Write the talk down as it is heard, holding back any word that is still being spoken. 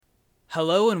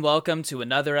Hello and welcome to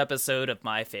another episode of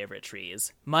My Favorite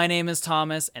Trees. My name is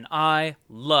Thomas and I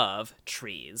love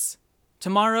trees.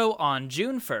 Tomorrow on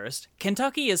June 1st,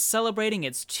 Kentucky is celebrating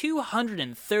its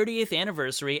 230th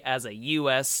anniversary as a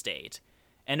U.S. state.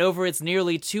 And over its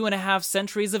nearly 2.5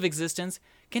 centuries of existence,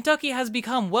 Kentucky has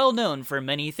become well known for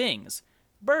many things.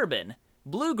 Bourbon,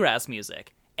 bluegrass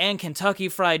music, and Kentucky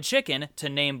Fried Chicken, to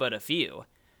name but a few.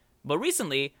 But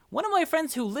recently, one of my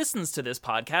friends who listens to this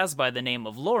podcast by the name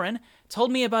of Lauren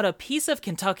told me about a piece of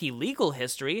Kentucky legal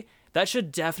history that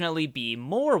should definitely be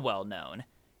more well known: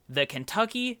 the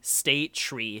Kentucky State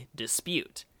Tree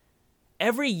Dispute.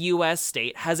 Every U.S.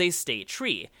 state has a state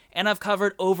tree, and I've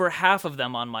covered over half of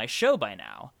them on my show by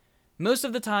now. Most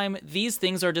of the time, these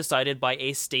things are decided by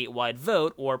a statewide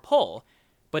vote or poll,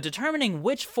 but determining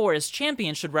which forest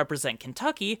champion should represent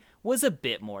Kentucky was a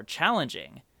bit more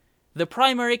challenging. The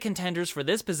primary contenders for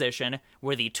this position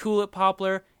were the tulip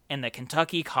poplar and the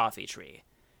Kentucky coffee tree.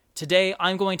 Today,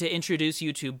 I'm going to introduce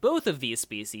you to both of these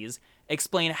species,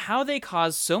 explain how they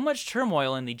cause so much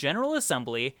turmoil in the General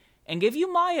Assembly, and give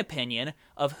you my opinion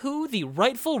of who the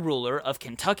rightful ruler of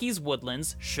Kentucky's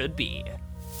woodlands should be.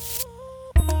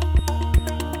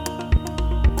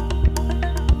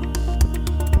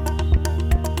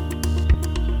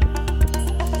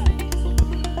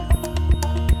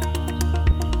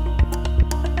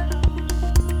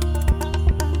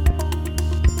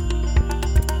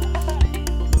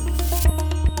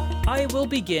 I will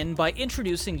begin by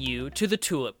introducing you to the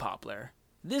tulip poplar.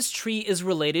 This tree is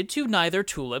related to neither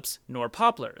tulips nor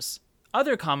poplars.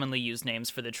 Other commonly used names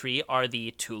for the tree are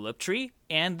the tulip tree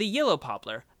and the yellow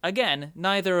poplar, again,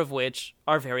 neither of which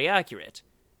are very accurate.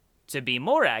 To be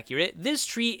more accurate, this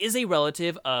tree is a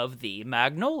relative of the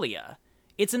magnolia.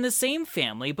 It's in the same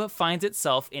family but finds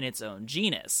itself in its own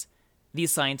genus. The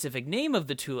scientific name of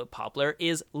the tulip poplar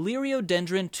is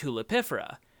Liriodendron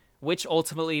tulipifera, which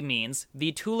ultimately means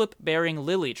the tulip-bearing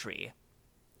lily tree.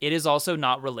 It is also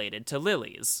not related to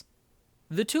lilies.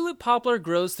 The tulip poplar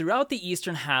grows throughout the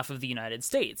eastern half of the United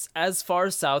States, as far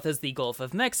south as the Gulf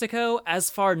of Mexico, as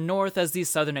far north as the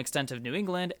southern extent of New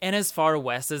England, and as far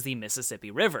west as the Mississippi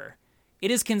River.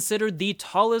 It is considered the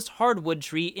tallest hardwood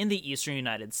tree in the eastern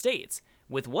United States,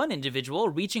 with one individual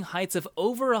reaching heights of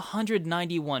over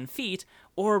 191 feet,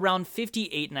 or around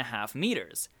 58.5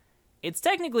 meters. It's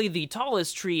technically the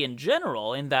tallest tree in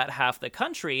general in that half the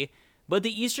country, but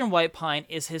the eastern white pine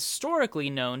is historically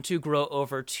known to grow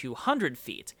over 200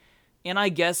 feet, and I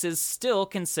guess is still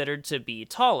considered to be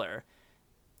taller,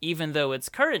 even though its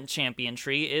current champion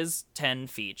tree is 10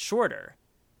 feet shorter.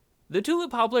 The tulip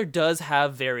poplar does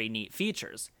have very neat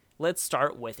features. Let's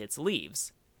start with its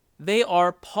leaves. They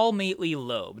are palmately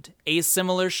lobed, a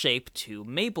similar shape to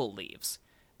maple leaves.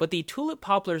 But the tulip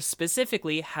poplar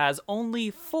specifically has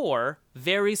only 4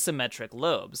 very symmetric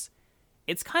lobes.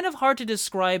 It's kind of hard to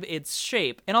describe its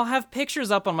shape, and I'll have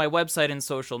pictures up on my website and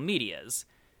social medias.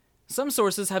 Some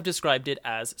sources have described it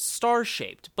as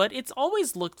star-shaped, but it's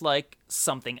always looked like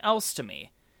something else to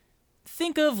me.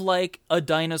 Think of like a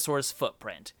dinosaur's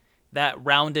footprint, that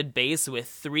rounded base with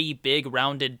 3 big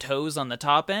rounded toes on the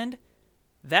top end.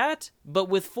 That, but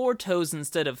with 4 toes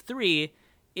instead of 3,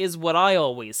 is what I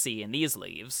always see in these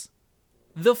leaves.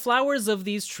 The flowers of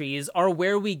these trees are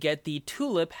where we get the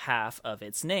tulip half of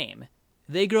its name.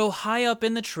 They grow high up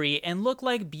in the tree and look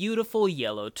like beautiful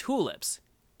yellow tulips.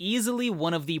 Easily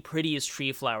one of the prettiest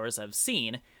tree flowers I've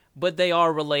seen, but they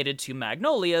are related to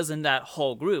magnolias, and that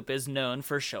whole group is known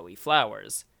for showy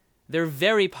flowers. They're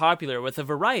very popular with a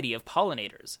variety of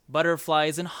pollinators.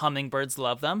 Butterflies and hummingbirds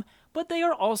love them, but they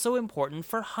are also important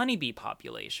for honeybee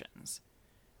populations.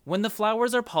 When the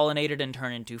flowers are pollinated and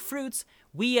turn into fruits,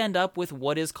 we end up with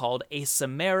what is called a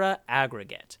samara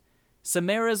aggregate.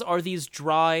 Samaras are these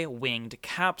dry, winged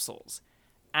capsules.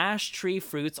 Ash tree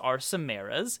fruits are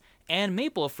samaras, and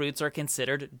maple fruits are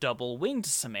considered double-winged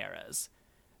samaras.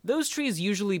 Those trees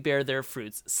usually bear their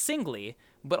fruits singly,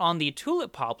 but on the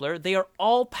tulip poplar, they are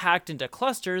all packed into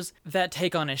clusters that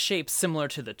take on a shape similar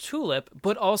to the tulip,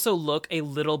 but also look a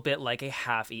little bit like a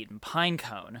half-eaten pine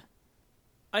cone.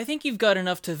 I think you've got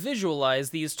enough to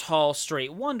visualize these tall,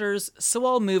 straight wonders, so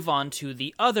I'll move on to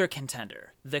the other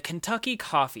contender, the Kentucky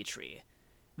coffee tree.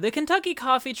 The Kentucky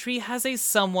coffee tree has a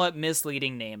somewhat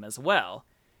misleading name as well.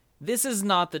 This is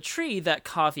not the tree that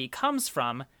coffee comes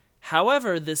from.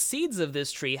 However, the seeds of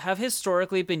this tree have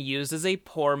historically been used as a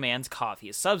poor man's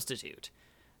coffee substitute,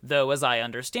 though as I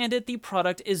understand it, the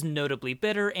product is notably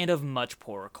bitter and of much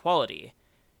poorer quality.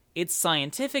 Its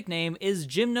scientific name is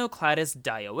Gymnocladus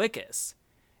dioicus.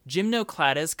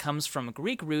 Gymnocladus comes from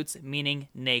Greek roots meaning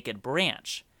naked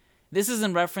branch. This is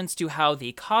in reference to how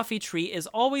the coffee tree is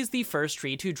always the first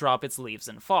tree to drop its leaves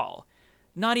in fall,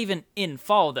 Not even in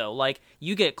fall, though. Like,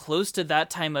 you get close to that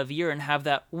time of year and have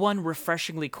that one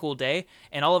refreshingly cool day,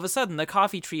 and all of a sudden the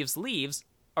coffee tree's leaves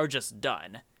are just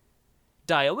done.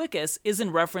 Dioicus is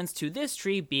in reference to this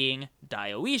tree being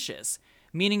dioecious,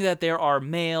 meaning that there are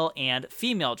male and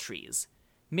female trees.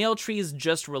 Male trees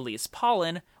just release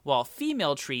pollen, while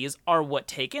female trees are what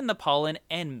take in the pollen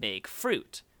and make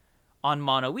fruit. On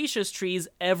monoecious trees,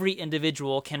 every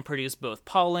individual can produce both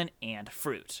pollen and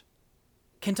fruit.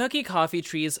 Kentucky coffee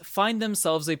trees find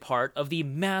themselves a part of the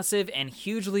massive and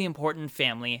hugely important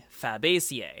family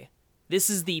Fabaceae. This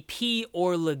is the pea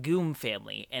or legume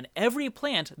family, and every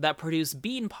plant that produces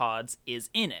bean pods is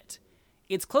in it.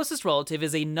 Its closest relative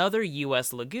is another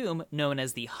U.S. legume known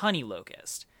as the honey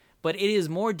locust, but it is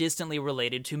more distantly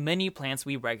related to many plants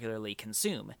we regularly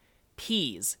consume: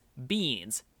 peas,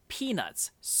 beans,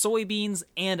 peanuts, soybeans,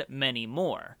 and many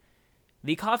more.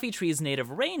 The coffee tree's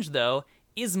native range, though,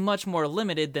 is much more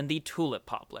limited than the tulip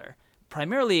poplar,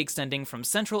 primarily extending from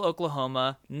central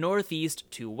Oklahoma, northeast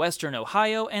to western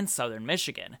Ohio and southern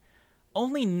Michigan.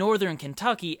 Only northern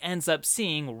Kentucky ends up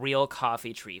seeing real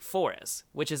coffee tree forests,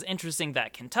 which is interesting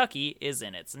that Kentucky is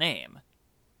in its name.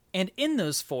 And in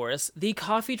those forests, the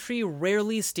coffee tree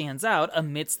rarely stands out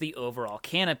amidst the overall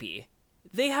canopy.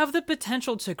 They have the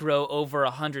potential to grow over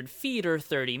 100 feet or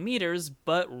 30 meters,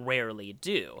 but rarely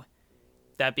do.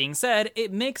 That being said,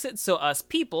 it makes it so us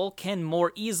people can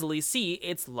more easily see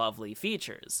its lovely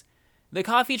features. The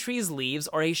coffee tree's leaves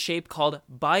are a shape called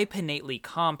bipinnately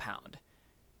compound.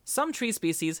 Some tree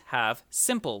species have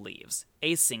simple leaves,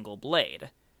 a single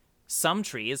blade. Some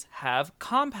trees have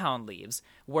compound leaves,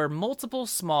 where multiple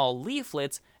small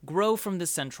leaflets grow from the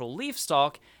central leaf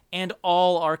stalk and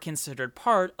all are considered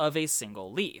part of a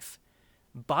single leaf.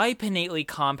 Bipinnately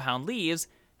compound leaves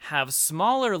have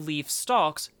smaller leaf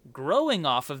stalks growing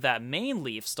off of that main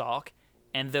leaf stalk,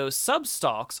 and those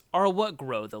substalks are what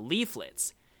grow the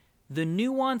leaflets. The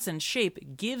nuance and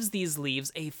shape gives these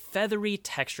leaves a feathery,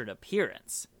 textured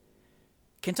appearance.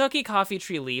 Kentucky coffee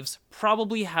tree leaves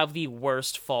probably have the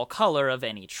worst fall color of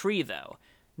any tree, though.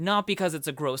 Not because it's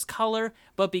a gross color,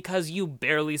 but because you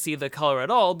barely see the color at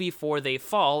all before they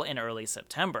fall in early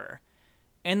September.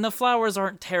 And the flowers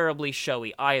aren't terribly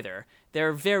showy either.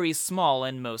 They're very small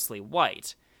and mostly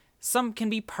white. Some can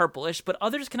be purplish, but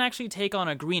others can actually take on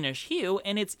a greenish hue,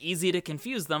 and it's easy to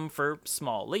confuse them for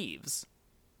small leaves.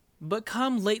 But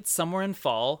come late summer and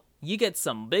fall, you get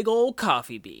some big old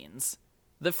coffee beans.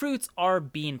 The fruits are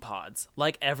bean pods,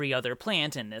 like every other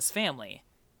plant in this family.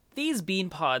 These bean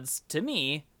pods, to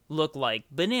me, look like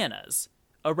bananas.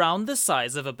 Around the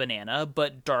size of a banana,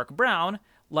 but dark brown,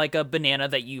 like a banana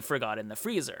that you forgot in the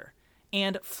freezer,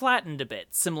 and flattened a bit,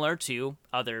 similar to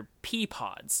other pea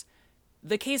pods.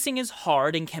 The casing is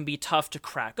hard and can be tough to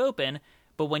crack open,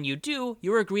 but when you do,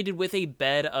 you are greeted with a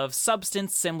bed of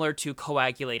substance similar to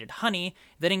coagulated honey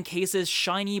that encases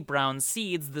shiny brown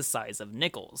seeds the size of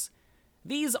nickels.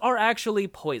 These are actually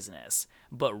poisonous,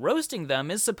 but roasting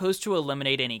them is supposed to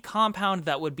eliminate any compound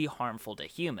that would be harmful to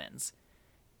humans.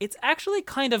 It's actually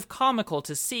kind of comical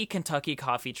to see Kentucky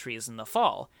coffee trees in the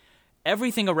fall.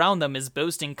 Everything around them is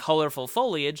boasting colorful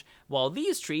foliage, while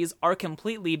these trees are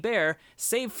completely bare,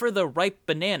 save for the ripe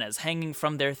bananas hanging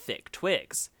from their thick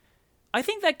twigs. I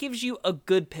think that gives you a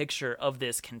good picture of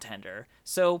this contender,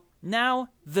 so now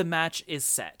the match is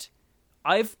set.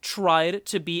 I've tried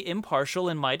to be impartial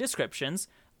in my descriptions,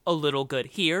 a little good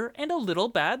here and a little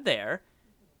bad there.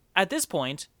 At this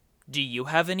point, do you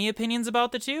have any opinions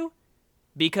about the two?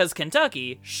 Because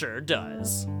Kentucky sure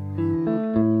does.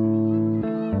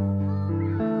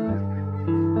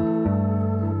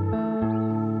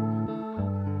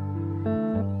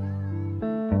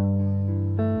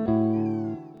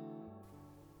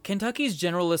 Kentucky's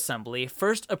General Assembly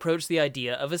first approached the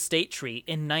idea of a state tree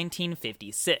in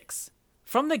 1956.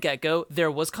 From the get-go, there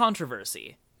was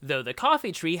controversy, though the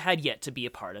coffee tree had yet to be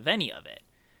a part of any of it.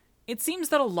 It seems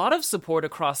that a lot of support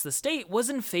across the state was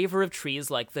in favor of trees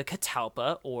like the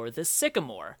catalpa or the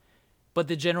sycamore, but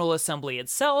the General Assembly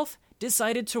itself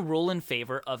decided to rule in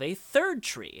favor of a third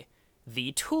tree,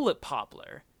 the tulip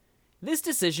poplar. This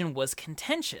decision was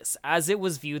contentious, as it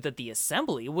was viewed that the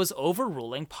Assembly was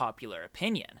overruling popular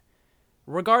opinion.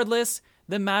 Regardless,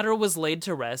 the matter was laid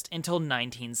to rest until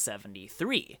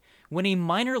 1973, when a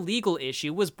minor legal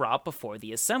issue was brought before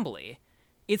the Assembly.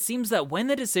 It seems that when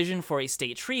the decision for a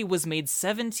state tree was made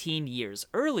 17 years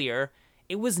earlier,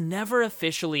 it was never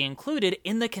officially included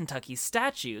in the Kentucky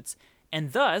statutes,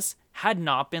 and thus had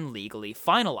not been legally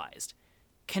finalized.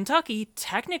 Kentucky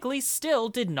technically still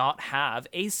did not have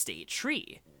a state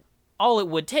tree. All it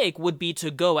would take would be to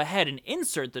go ahead and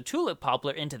insert the tulip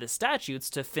poplar into the statutes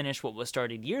to finish what was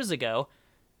started years ago,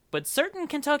 but certain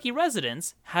Kentucky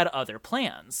residents had other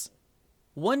plans.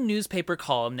 One newspaper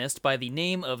columnist by the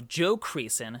name of Joe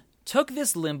Creason took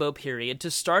this limbo period to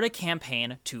start a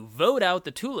campaign to vote out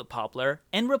the tulip poplar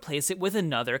and replace it with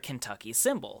another Kentucky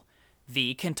symbol,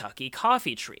 the Kentucky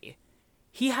coffee tree.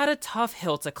 He had a tough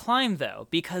hill to climb, though,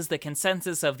 because the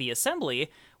consensus of the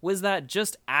assembly was that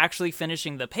just actually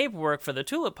finishing the paperwork for the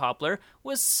tulip poplar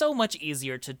was so much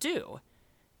easier to do.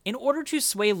 In order to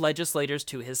sway legislators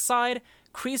to his side,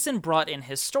 Creason brought in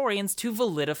historians to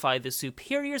validify the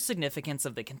superior significance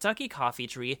of the Kentucky coffee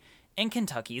tree in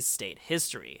Kentucky's state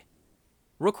history.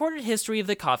 Recorded history of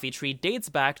the coffee tree dates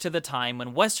back to the time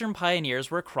when Western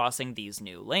pioneers were crossing these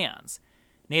new lands.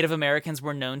 Native Americans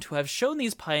were known to have shown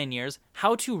these pioneers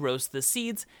how to roast the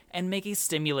seeds and make a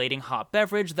stimulating hot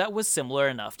beverage that was similar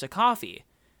enough to coffee.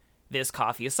 This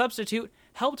coffee substitute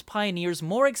helped pioneers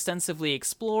more extensively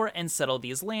explore and settle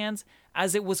these lands,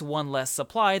 as it was one less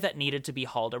supply that needed to be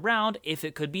hauled around if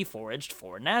it could be foraged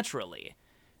for naturally.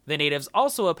 The natives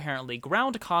also apparently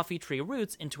ground coffee tree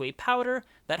roots into a powder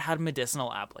that had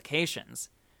medicinal applications.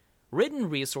 Written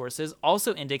resources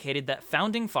also indicated that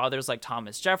founding fathers like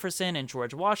Thomas Jefferson and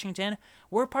George Washington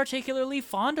were particularly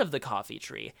fond of the coffee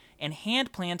tree and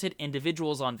hand-planted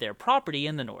individuals on their property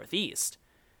in the Northeast.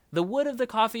 The wood of the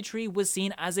coffee tree was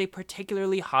seen as a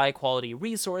particularly high-quality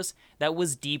resource that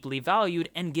was deeply valued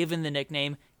and given the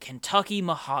nickname Kentucky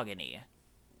mahogany.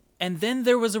 And then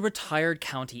there was a retired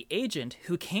county agent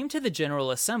who came to the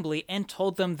General Assembly and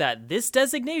told them that this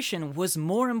designation was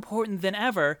more important than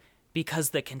ever because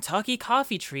the Kentucky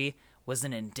coffee tree was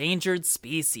an endangered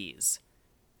species.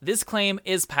 This claim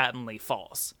is patently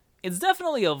false. It's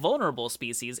definitely a vulnerable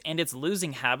species and it's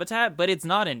losing habitat, but it's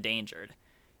not endangered.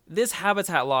 This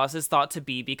habitat loss is thought to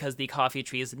be because the coffee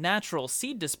tree's natural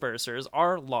seed dispersers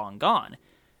are long gone.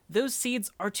 Those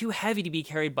seeds are too heavy to be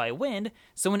carried by wind,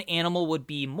 so an animal would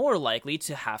be more likely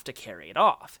to have to carry it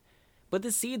off. But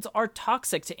the seeds are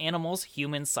toxic to animals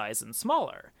human size and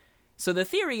smaller. So the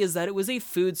theory is that it was a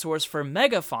food source for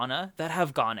megafauna that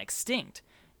have gone extinct,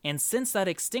 and since that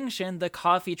extinction, the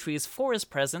coffee tree's forest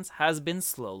presence has been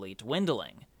slowly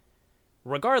dwindling.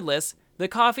 Regardless, the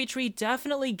coffee tree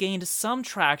definitely gained some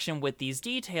traction with these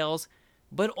details,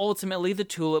 but ultimately the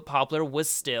tulip poplar was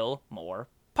still more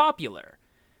popular.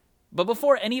 But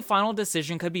before any final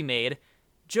decision could be made,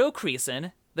 Joe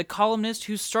Creason, the columnist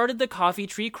who started the coffee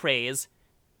tree craze,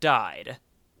 died.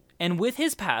 And with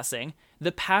his passing,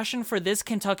 the passion for this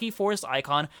Kentucky forest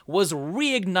icon was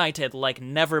reignited like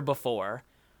never before.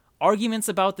 Arguments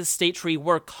about the state tree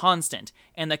were constant,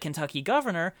 and the Kentucky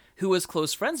governor, who was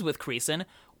close friends with Creason,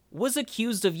 was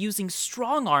accused of using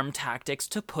strong-arm tactics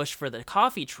to push for the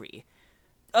coffee tree.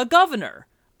 A governor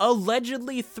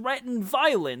allegedly threatened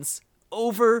violence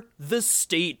over the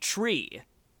state tree.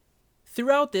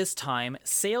 Throughout this time,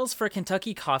 sales for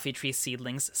Kentucky coffee tree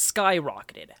seedlings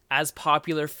skyrocketed as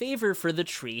popular favor for the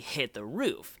tree hit the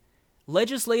roof.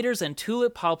 Legislators and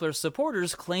tulip poplar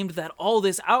supporters claimed that all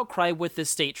this outcry with the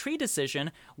state tree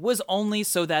decision was only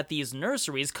so that these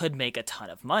nurseries could make a ton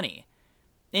of money.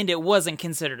 And it wasn't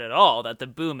considered at all that the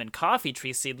boom in coffee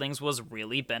tree seedlings was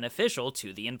really beneficial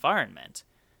to the environment.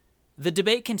 The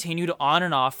debate continued on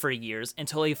and off for years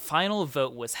until a final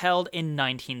vote was held in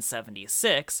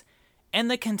 1976,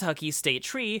 and the Kentucky state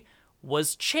tree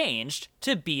was changed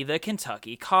to be the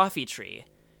Kentucky coffee tree.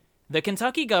 The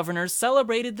Kentucky governor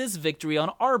celebrated this victory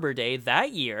on Arbor Day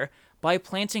that year by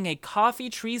planting a coffee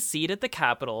tree seed at the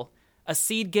Capitol, a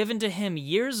seed given to him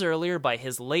years earlier by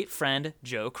his late friend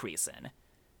Joe Creason.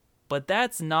 But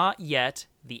that's not yet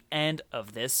the end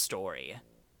of this story.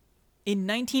 In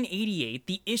 1988,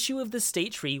 the issue of the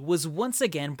state tree was once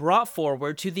again brought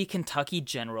forward to the Kentucky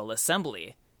General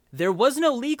Assembly. There was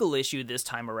no legal issue this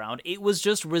time around, it was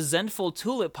just resentful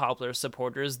tulip poplar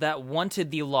supporters that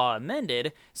wanted the law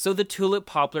amended so the tulip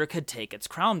poplar could take its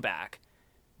crown back.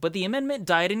 But the amendment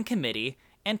died in committee,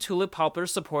 and tulip poplar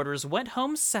supporters went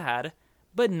home sad,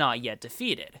 but not yet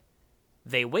defeated.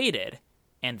 They waited,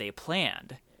 and they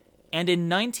planned. And in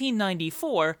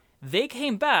 1994, they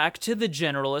came back to the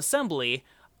General Assembly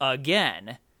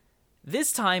again.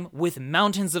 This time with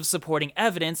mountains of supporting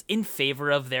evidence in favor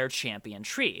of their champion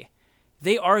tree.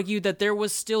 They argued that there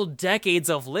was still decades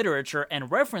of literature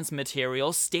and reference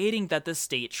material stating that the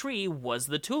state tree was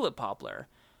the tulip poplar.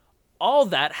 All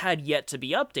that had yet to be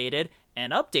updated,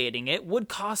 and updating it would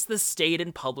cost the state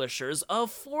and publishers a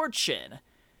fortune.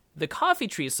 The coffee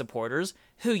tree supporters,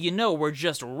 who were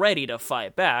just ready to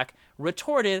fight back,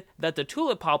 retorted that the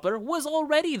tulip poplar was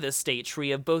already the state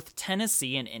tree of both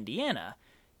Tennessee and Indiana.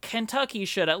 Kentucky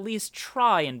should at least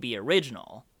try and be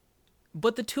original.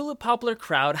 But the tulip poplar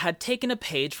crowd had taken a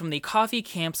page from the Coffee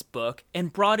Camp's book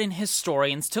and brought in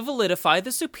historians to validify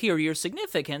the superior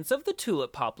significance of the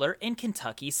tulip poplar in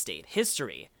Kentucky state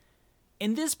history.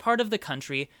 In this part of the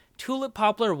country, tulip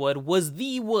poplar wood was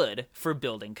the wood for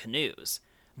building canoes,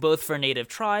 both for native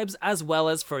tribes as well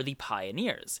as for the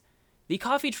pioneers. The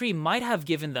coffee tree might have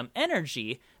given them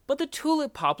energy, but the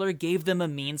tulip poplar gave them a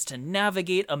means to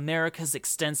navigate America's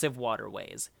extensive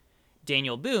waterways.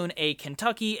 Daniel Boone, a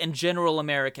Kentucky and general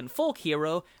American folk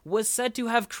hero, was said to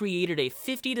have created a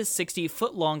 50 to 60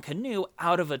 foot long canoe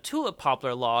out of a tulip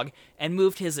poplar log and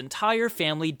moved his entire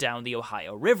family down the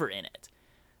Ohio River in it.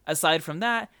 Aside from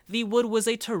that, the wood was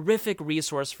a terrific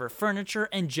resource for furniture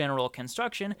and general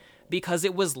construction because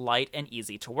it was light and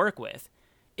easy to work with.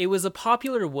 It was a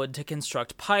popular wood to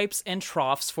construct pipes and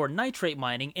troughs for nitrate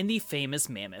mining in the famous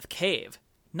Mammoth Cave,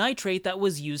 nitrate that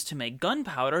was used to make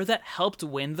gunpowder that helped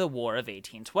win the War of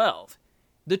 1812.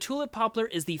 The tulip poplar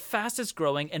is the fastest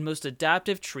growing and most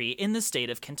adaptive tree in the state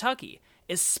of Kentucky,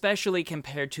 especially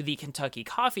compared to the Kentucky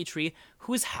coffee tree,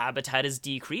 whose habitat is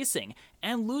decreasing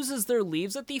and loses their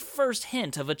leaves at the first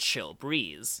hint of a chill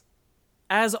breeze.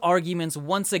 As arguments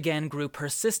once again grew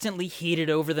persistently heated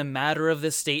over the matter of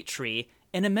the state tree,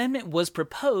 an amendment was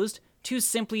proposed to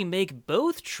simply make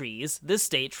both trees the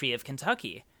state tree of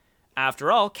Kentucky.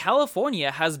 After all,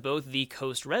 California has both the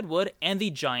coast redwood and the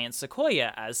giant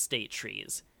sequoia as state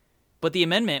trees. But the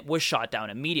amendment was shot down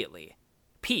immediately.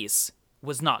 Peace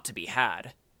was not to be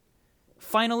had.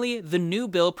 Finally, the new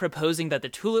bill proposing that the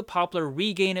tulip poplar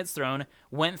regain its throne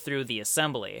went through the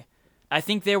assembly. I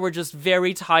think they were just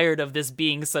very tired of this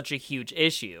being such a huge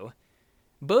issue.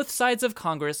 Both sides of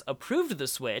Congress approved the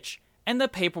switch, and the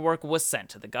paperwork was sent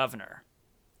to the governor.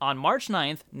 On March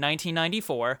 9th,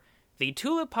 1994, the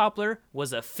tulip poplar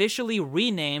was officially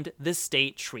renamed the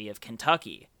state tree of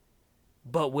Kentucky,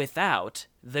 but without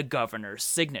the governor's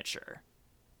signature.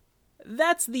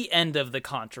 That's the end of the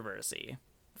controversy.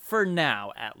 For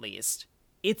now, at least.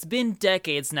 It's been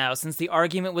decades now since the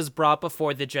argument was brought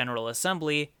before the General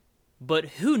Assembly, but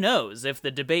who knows if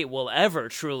the debate will ever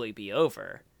truly be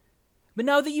over. But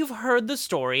now that you've heard the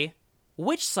story,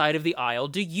 which side of the aisle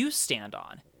do you stand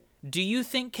on? Do you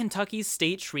think Kentucky's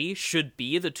state tree should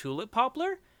be the tulip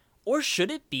poplar, or should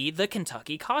it be the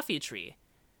Kentucky coffee tree?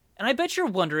 And I bet you're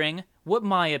wondering what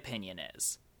my opinion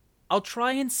is. I'll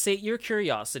try and sate your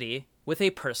curiosity with a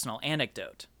personal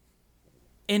anecdote.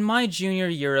 In my junior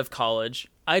year of college,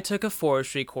 I took a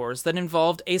forestry course that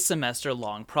involved a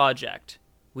semester-long project.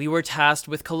 We were tasked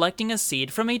with collecting a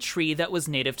seed from a tree that was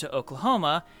native to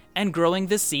Oklahoma and growing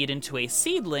the seed into a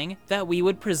seedling that we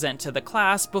would present to the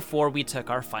class before we took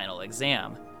our final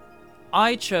exam.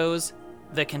 I chose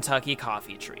the Kentucky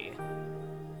coffee tree.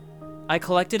 I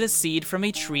collected a seed from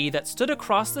a tree that stood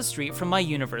across the street from my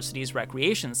university's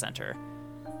recreation center.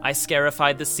 I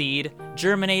scarified the seed,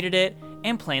 germinated it,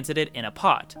 and planted it in a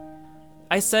pot.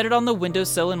 I set it on the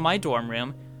windowsill in my dorm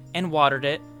room and watered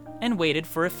it and waited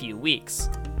for a few weeks.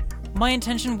 My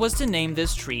intention was to name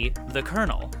this tree the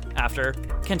Colonel, after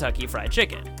Kentucky Fried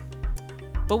Chicken.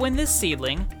 But when this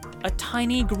seedling, a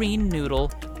tiny green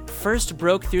noodle, first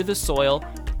broke through the soil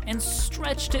and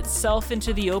stretched itself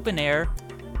into the open air,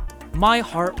 my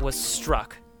heart was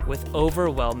struck with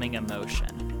overwhelming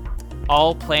emotion.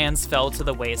 All plans fell to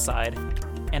the wayside,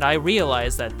 and I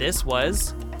realized that this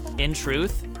was, in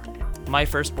truth, my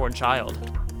firstborn child.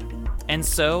 And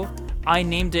so, I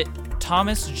named it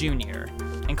Thomas Jr.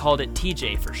 and called it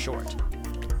TJ for short.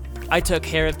 I took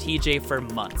care of TJ for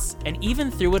months, and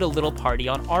even threw it a little party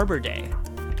on Arbor Day.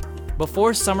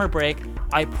 Before summer break,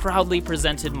 I proudly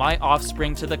presented my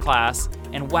offspring to the class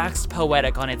and waxed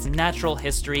poetic on its natural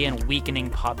history and weakening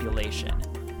population.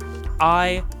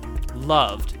 I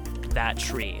loved that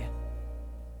tree.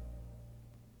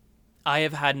 I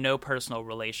have had no personal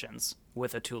relations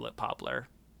with a tulip poplar.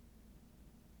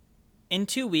 In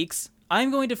 2 weeks,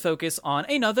 I'm going to focus on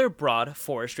another broad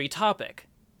forestry topic.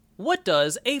 What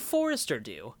does a forester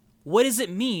do? What does it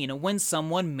mean when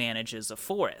someone manages a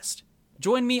forest?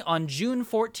 Join me on June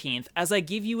 14th as I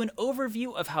give you an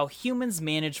overview of how humans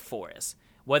manage forests,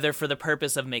 whether for the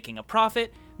purpose of making a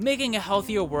profit, making a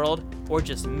healthier world, or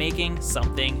just making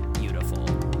something beautiful.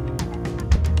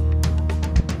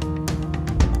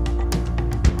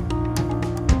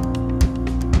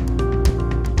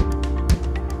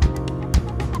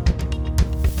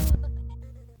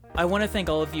 I want to thank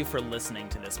all of you for listening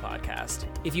to this podcast.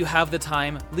 If you have the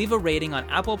time, leave a rating on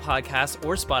Apple Podcasts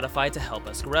or Spotify to help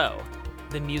us grow.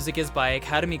 The music is by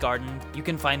Academy Garden. You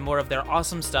can find more of their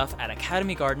awesome stuff at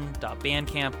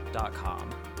academygarden.bandcamp.com.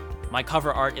 My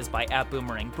cover art is by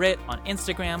 @BoomerangBrit on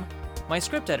Instagram. My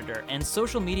script editor and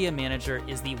social media manager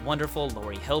is the wonderful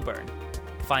Lori Hilburn.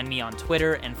 Find me on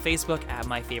Twitter and Facebook at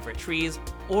My Favorite Trees,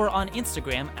 or on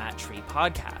Instagram at Tree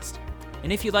Podcast.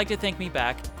 And if you'd like to thank me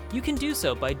back, you can do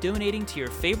so by donating to your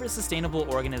favorite sustainable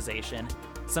organization,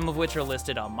 some of which are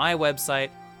listed on my website,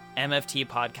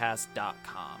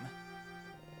 mftpodcast.com.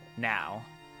 Now,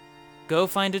 go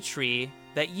find a tree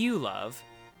that you love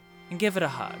and give it a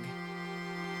hug.